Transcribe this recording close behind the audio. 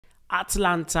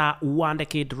Atlanta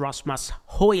wonderkid Rasmus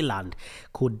Hojlund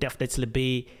could definitely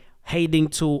be heading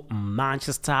to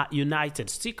Manchester United.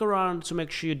 Stick around to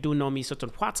make sure you do not miss out on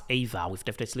whatever we've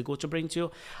definitely got to bring to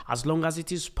you, as long as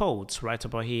it is sports, right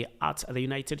about here at the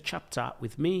United chapter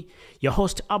with me, your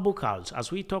host Abu KALS.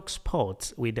 As we talk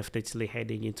sports, we're definitely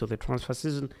heading into the transfer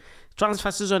season.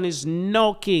 Transfer season is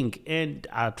knocking, and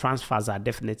transfers are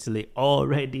definitely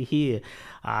already here.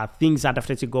 Things are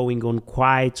definitely going on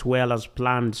quite well as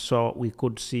planned, so we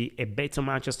could see a better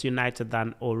Manchester United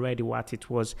than already what it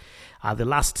was the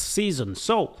last season.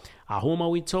 So, whom are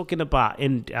we talking about?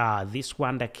 And this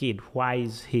wonder kid, why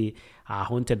is he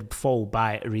hunted for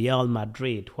by Real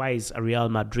Madrid? Why is Real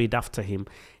Madrid after him?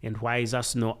 And why is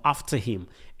Arsenal after him?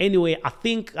 Anyway, I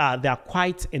think there are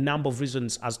quite a number of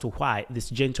reasons as to why this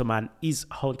gentleman is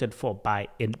hunted for by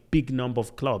a big number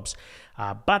of clubs.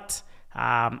 But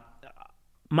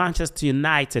Manchester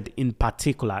United in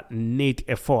particular need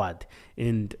a forward.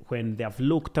 And when they have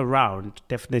looked around,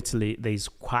 definitely there is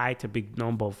quite a big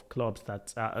number of clubs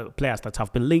that players that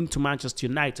have been linked to Manchester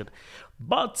United.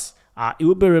 But it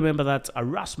will be remembered that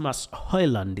Rasmus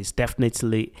Hojlund is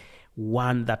definitely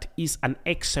one that is an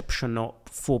exceptional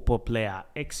football player,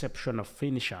 exceptional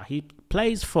finisher. He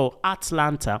plays for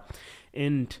Atlanta,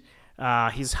 and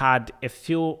he's had a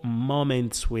few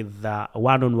moments with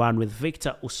one-on-one with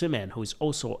Victor Osimhen, who is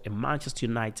also a Manchester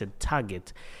United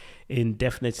target, and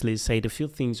definitely said a few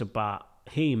things about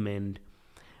him. And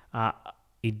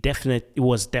it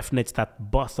was definite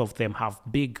that both of them have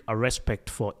big respect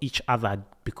for each other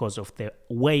because of the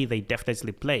way they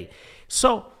definitely play.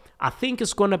 So I think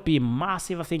it's going to be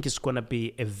massive. I think it's going to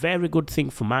be a very good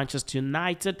thing for Manchester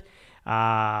United,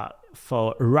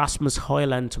 for Rasmus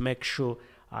Hojlund to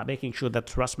making sure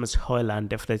that Rasmus Hojlund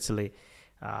definitely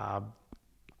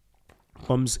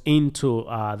comes into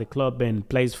the club and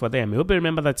plays for them. You will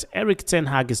remember that Erik ten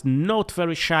Hag is not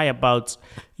very shy about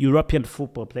European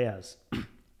football players.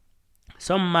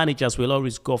 Some managers will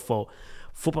always go for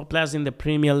football players in the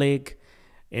Premier League,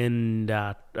 and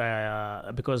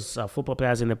because football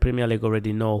players in the Premier League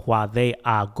already know what they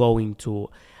are going to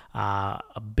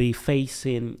be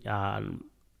facing,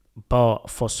 but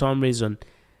for some reason,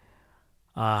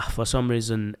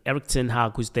 Erik ten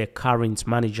Hag, who is the current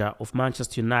manager of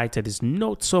Manchester United, is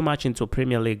not so much into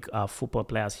Premier League football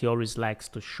players. He always likes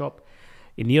to shop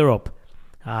in Europe,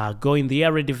 go in the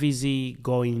Eredivisie,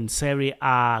 go in Serie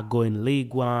A, go in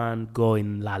League One, go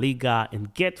in La Liga,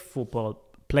 and get football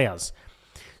players.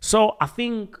 So I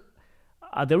think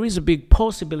there is a big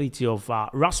possibility of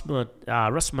Rasmus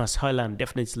Hojlund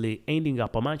definitely ending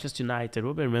up at Manchester United.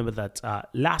 We remember that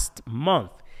last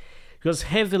month he was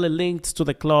heavily linked to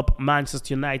the club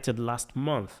Manchester United last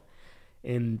month,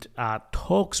 and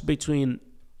talks between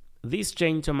this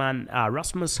gentleman,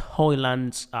 Rasmus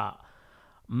Hojlund's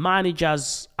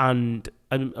managers, and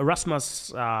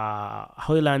Rasmus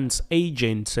Hojlund's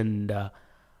agents and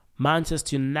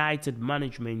Manchester United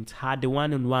management had a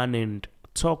one-on-one and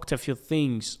talked a few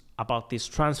things about this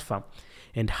transfer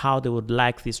and how they would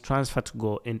like this transfer to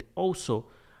go, and also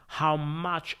how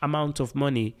much amount of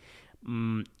money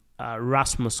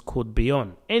Rasmus could be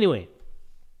on. Anyway,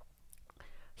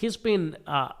 he's been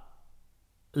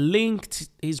linked,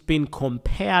 he's been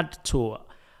compared to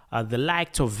the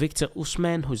likes of Victor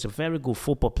Osimhen, who's a very good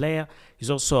football player.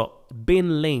 He's also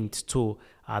been linked to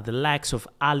the likes of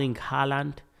Erling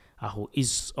Haaland, who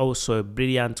is also a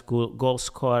brilliant goal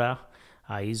scorer.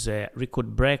 He's a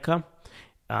record breaker,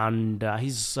 and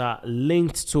he's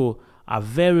linked to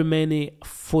very many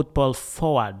football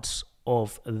forwards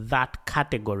of that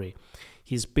category.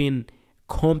 He's been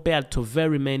compared to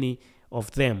very many of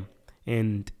them,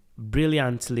 and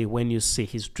brilliantly, when you see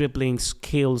his dribbling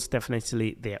skills,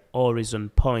 definitely they're always on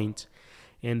point.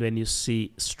 And when you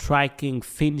see striking,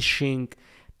 finishing,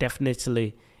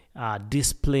 definitely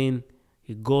discipline,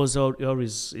 he goes out,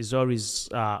 is always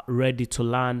ready to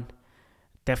learn.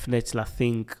 Definitely, I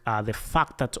think the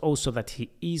fact that also that he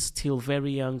is still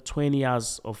very young, 20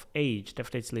 years of age,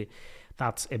 definitely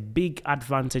that's a big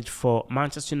advantage for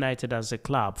Manchester United as a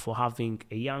club, for having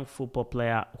a young football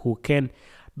player who can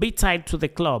be tied to the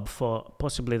club for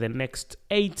possibly the next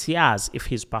 8 years if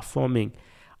he's performing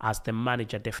as the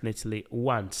manager definitely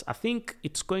wants. I think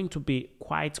it's going to be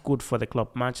quite good for the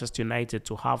club Manchester United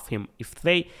to have him if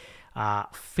they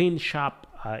finish up,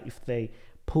 if they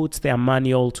put their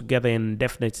money all together and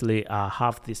definitely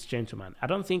have this gentleman. I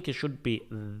don't think it should be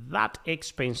that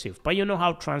expensive, but you know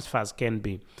how transfers can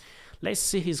be. Let's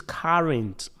see his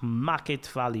current market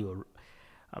value.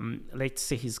 Let's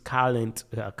see his current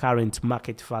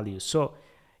market value. So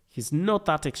He's not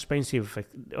that expensive,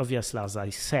 obviously, as I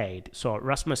said. So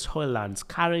Rasmus Hojlund's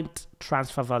current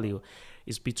transfer value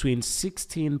is between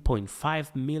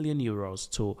 16.5 million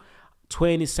euros to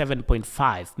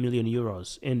 27.5 million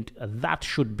euros, and that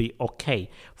should be okay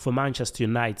for Manchester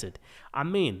United. I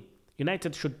mean,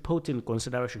 United should put in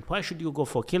consideration, why should you go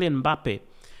for Kylian Mbappe,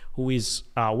 who is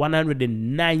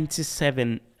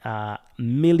 197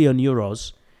 million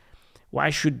euros? Why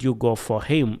should you go for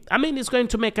him? I mean, it's going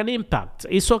to make an impact.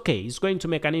 It's okay. It's going to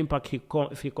make an impact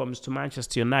if he comes to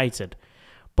Manchester United.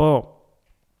 But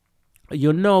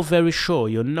you're not very sure,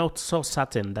 you're not so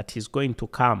certain that he's going to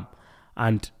come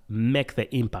and make the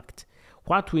impact.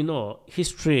 What we know,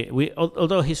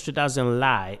 although history doesn't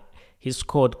lie, he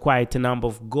scored quite a number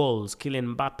of goals,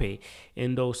 Kylian Mbappe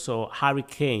and also Harry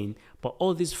Kane. But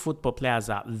all these football players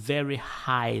are very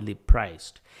highly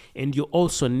priced. And you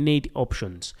also need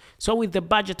options. So with the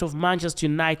budget of Manchester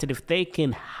United, if they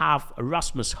can have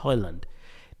Rasmus Hojlund,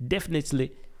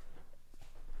 definitely.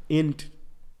 And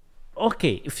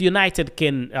okay, if United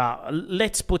can,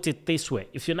 let's put it this way: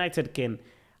 if United can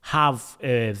have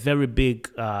a very big,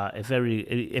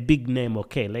 a big name,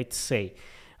 okay, let's say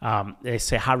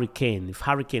Harry Kane. If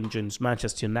Harry Kane joins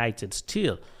Manchester United,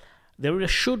 still there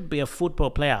should be a football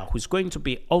player who's going to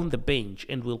be on the bench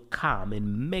and will come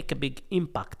and make a big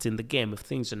impact in the game if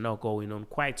things are not going on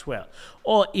quite well.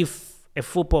 Or if a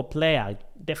football player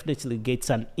definitely gets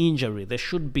an injury, there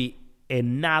should be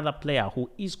another player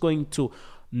who is going to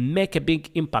make a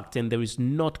big impact, and there is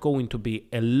not going to be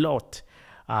a lot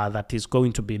that is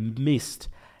going to be missed.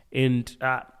 And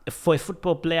for a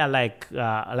football player like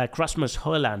Rasmus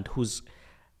Hojlund, whose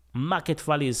market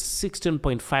value is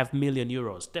 16.5 million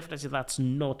euros, definitely that's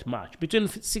not much. Between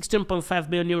 16.5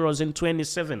 million euros and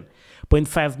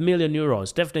 27.5 million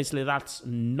euros, definitely that's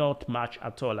not much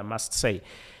at all, I must say.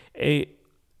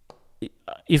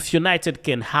 If United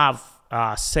can have,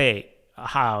 say,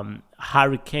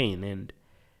 Harry Kane, and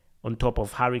on top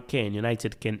of Harry Kane,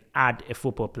 United can add a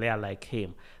football player like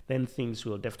him, then things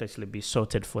will definitely be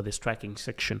sorted for the striking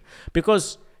section.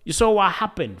 Because you saw what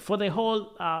happened for the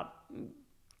whole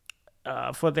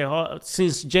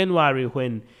since January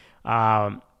when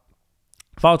Wout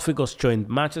joined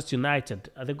Manchester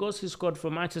United. The goals he scored for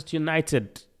Manchester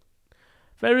United,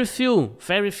 very few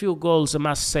goals, I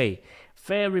must say.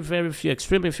 Very few,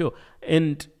 extremely few.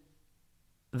 And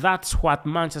that's what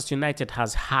Manchester United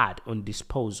has had on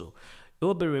disposal. It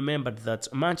will be remembered that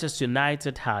Manchester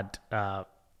United had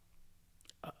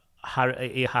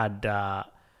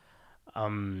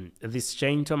this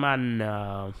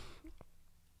gentleman,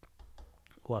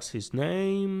 what's his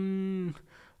name?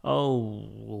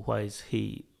 Oh, why is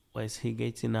he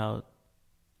getting out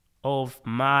of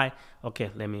my? Okay,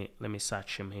 let me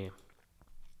search him here.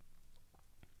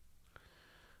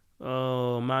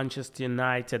 Oh, Manchester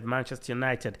United.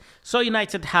 So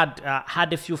United had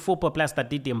a few football players that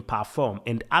didn't perform,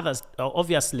 and others,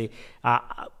 obviously,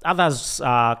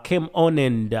 came on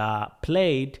and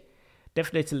played.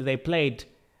 Definitely, they played,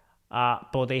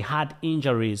 but they had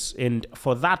injuries, and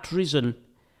for that reason,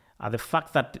 the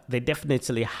fact that they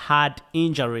definitely had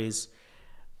injuries,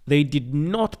 they did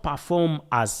not perform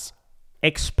as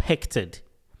expected.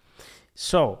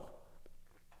 So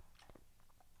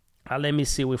let me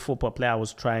see which football player I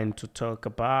was trying to talk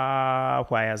about.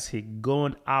 Why has he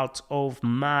gone out of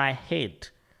my head?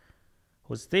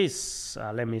 Who's this?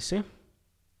 Let me see.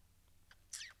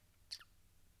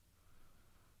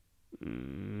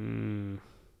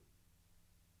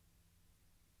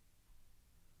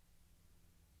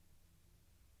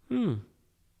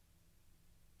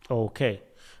 Okay.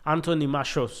 Anthony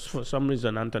Martial. For some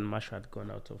reason, Anthony Martial had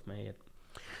gone out of my head.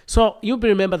 So you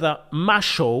remember that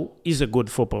Martial is a good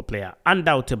football player.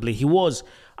 Undoubtedly, he was.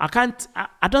 I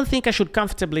don't think I should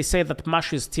comfortably say that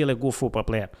Martial is still a good football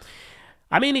player.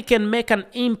 I mean, he can make an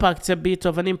impact, a bit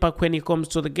of an impact when he comes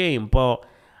to the game, but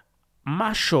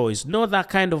Martial is not that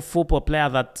kind of football player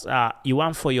that you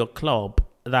want for your club,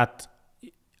 that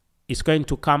is going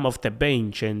to come off the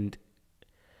bench and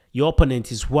your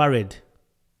opponent is worried.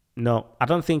 No, I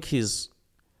don't think he's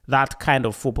that kind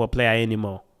of football player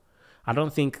anymore. I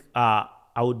don't think I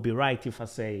would be right if I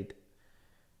said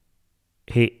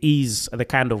he is the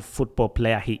kind of football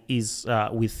player he is.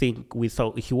 We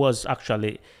thought he was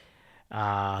actually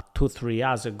 2-3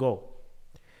 years ago.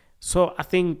 So I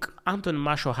think Anthony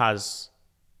Martial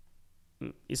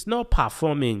is not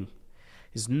performing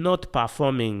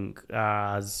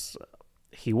as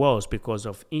he was because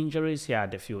of injuries. He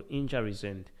had a few injuries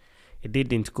and it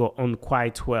didn't go on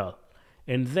quite well.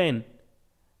 And then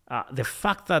the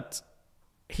fact that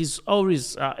he's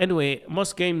always anyway.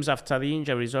 Most games after the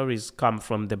injuries always come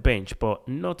from the bench, but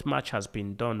not much has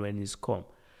been done when he's come.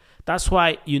 That's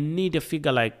why you need a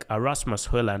figure like Rasmus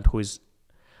Hojlund, who is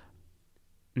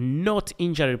not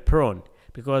injury prone,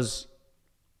 because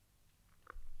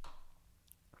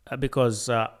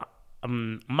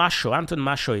Anton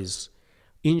Marshall is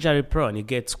injury prone. He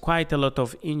gets quite a lot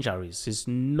of injuries. He's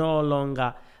no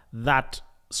longer that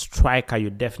striker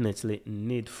you definitely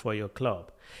need for your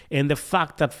club. And the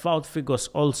fact that Wout Weghorst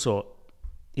also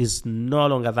is no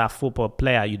longer that football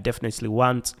player you definitely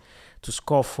want to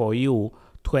score for you.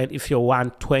 If you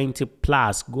want 20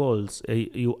 plus goals,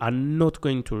 you are not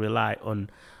going to rely on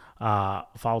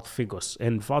Wout Weghorst.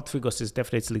 And Wout Weghorst is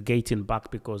definitely getting back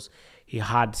because he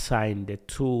had signed a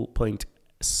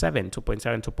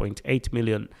 2.8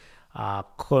 million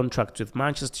contract with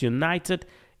Manchester United,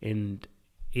 and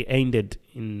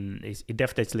it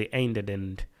definitely ended.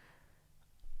 And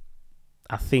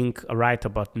I think right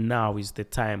about now is the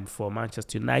time for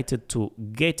Manchester United to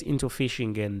get into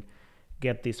fishing and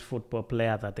get this football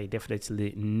player that they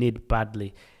definitely need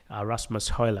badly, Rasmus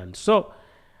Hojlund. So,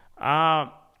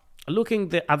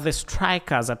 looking at the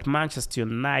strikers at Manchester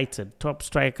United, top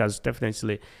strikers,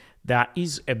 definitely there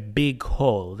is a big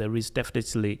hole. There is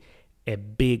definitely a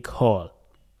big hole.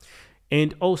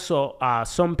 And also,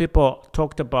 some people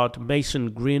talked about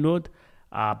Mason Greenwood,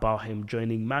 about him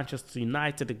joining Manchester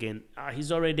United again.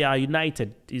 He's already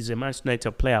United. He's a Manchester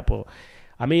United player, but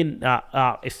I mean,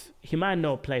 if he might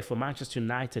not play for Manchester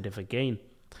United ever again,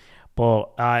 but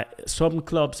some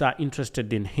clubs are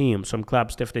interested in him. Some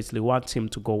clubs definitely want him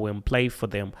to go and play for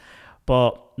them,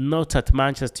 but not at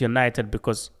Manchester United,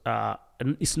 because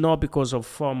it's not because of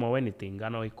form or anything. I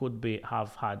know he could might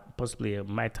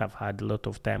have had a lot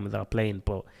of time without playing,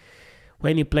 but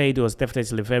when he played, it was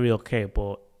definitely very okay.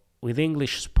 But with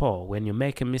English sport, when you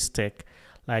make a mistake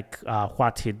like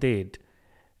what he did,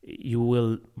 you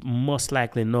will most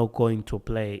likely not going to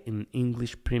play in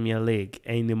English Premier League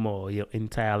anymore your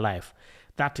entire life.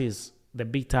 That is the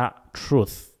bitter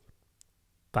truth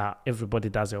that everybody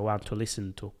doesn't want to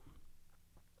listen to.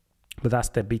 But that's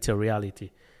the bitter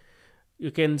reality. You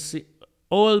can see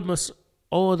almost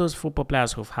all those football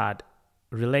players who've had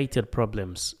related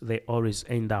problems, they always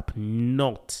end up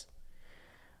not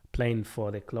playing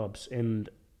for the clubs. And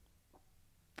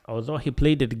although he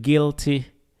pleaded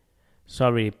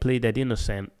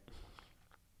innocent,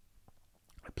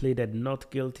 pleaded not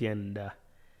guilty, and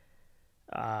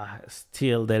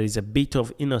still there is a bit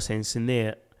of innocence in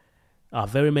there.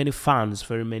 Very many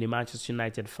Manchester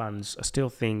United fans still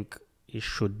think he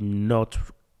should not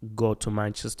go to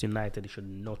Manchester United. He should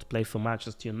not play for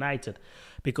Manchester United,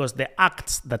 because the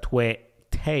acts that were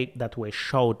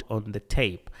showed on the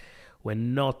tape were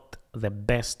not the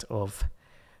best of.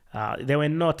 They were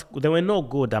not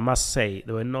good, I must say.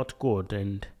 They were not good.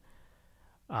 And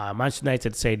Manchester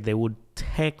United said they would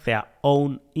take their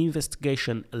own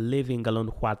investigation, leaving alone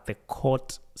what the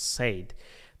court said.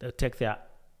 They'll take their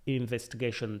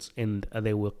investigations and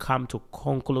they will come to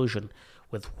conclusion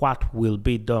with what will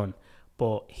be done.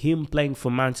 But him playing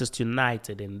for Manchester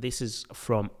United, and this is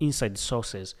from inside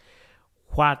sources,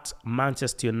 what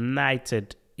Manchester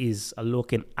United is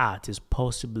looking at is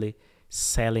possibly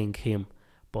selling him,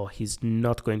 but he's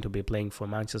not going to be playing for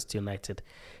Manchester United.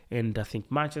 And I think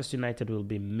Manchester United will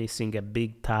be missing a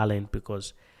big talent,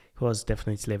 because he was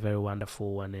definitely a very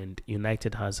wonderful one. And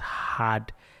United has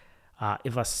had,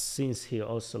 ever since he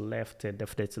also left,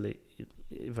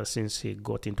 ever since he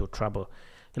got into trouble,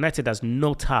 United has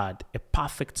not had a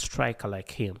perfect striker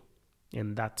like him.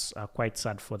 And that's quite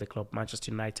sad for the club,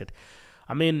 Manchester United.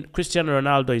 I mean, Cristiano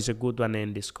Ronaldo is a good one,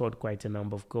 and he scored quite a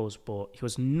number of goals, but he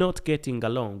was not getting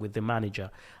along with the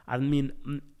manager. I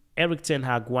mean, Erik ten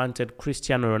Hag wanted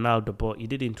Cristiano Ronaldo, but he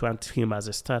didn't want him as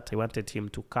a starter. He wanted him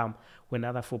to come when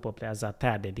other football players are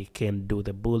tired and he can do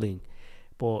the bullying.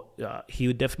 But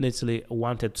he definitely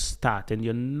wanted to start, and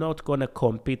you're not going to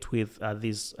compete with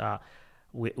these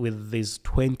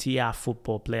 20-year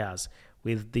football players,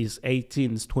 with these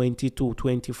 18s, 22,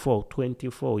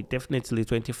 24, definitely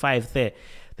 25 there.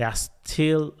 They are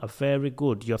still very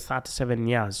good. You're 37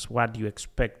 years. What do you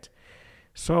expect?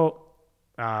 So,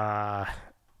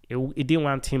 he didn't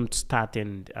want him to start,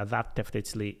 and that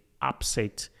definitely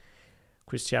upset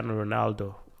Cristiano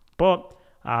Ronaldo. But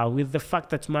with the fact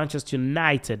that Manchester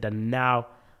United are now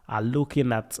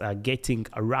looking at getting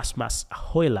Rasmus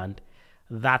Hojlund,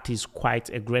 that is quite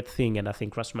a great thing. And I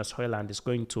think Rasmus Hojlund is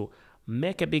going to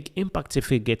make a big impact if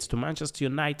he gets to Manchester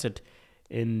United,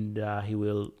 and he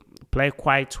will play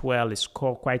quite well. He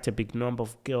score quite a big number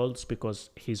of goals, because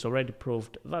he's already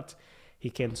proved that he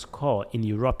can score in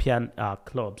European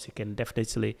clubs. He can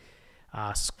definitely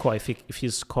score. If he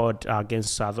scored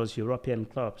against those European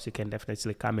clubs, he can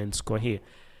definitely come and score here.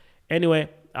 Anyway,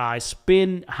 it's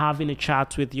been having a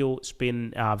chat with you. It's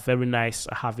been very nice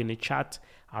having a chat,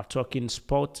 talking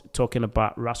sport, talking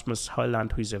about Rasmus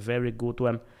Hojlund, who is a very good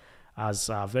one, as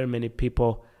very many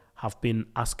people have been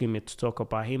asking me to talk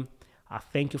about him.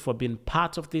 Thank you for being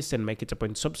part of this, and make it a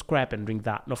point to subscribe and ring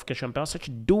that notification bell so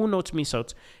you do not miss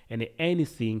out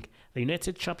anything the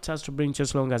United chapter has to bring you,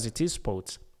 as long as it is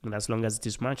sports and as long as it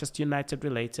is Manchester United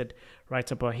related, right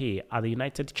about here at the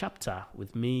United chapter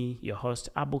with me, your host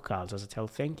Abu KALS, as I tell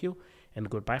thank you and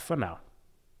goodbye for now.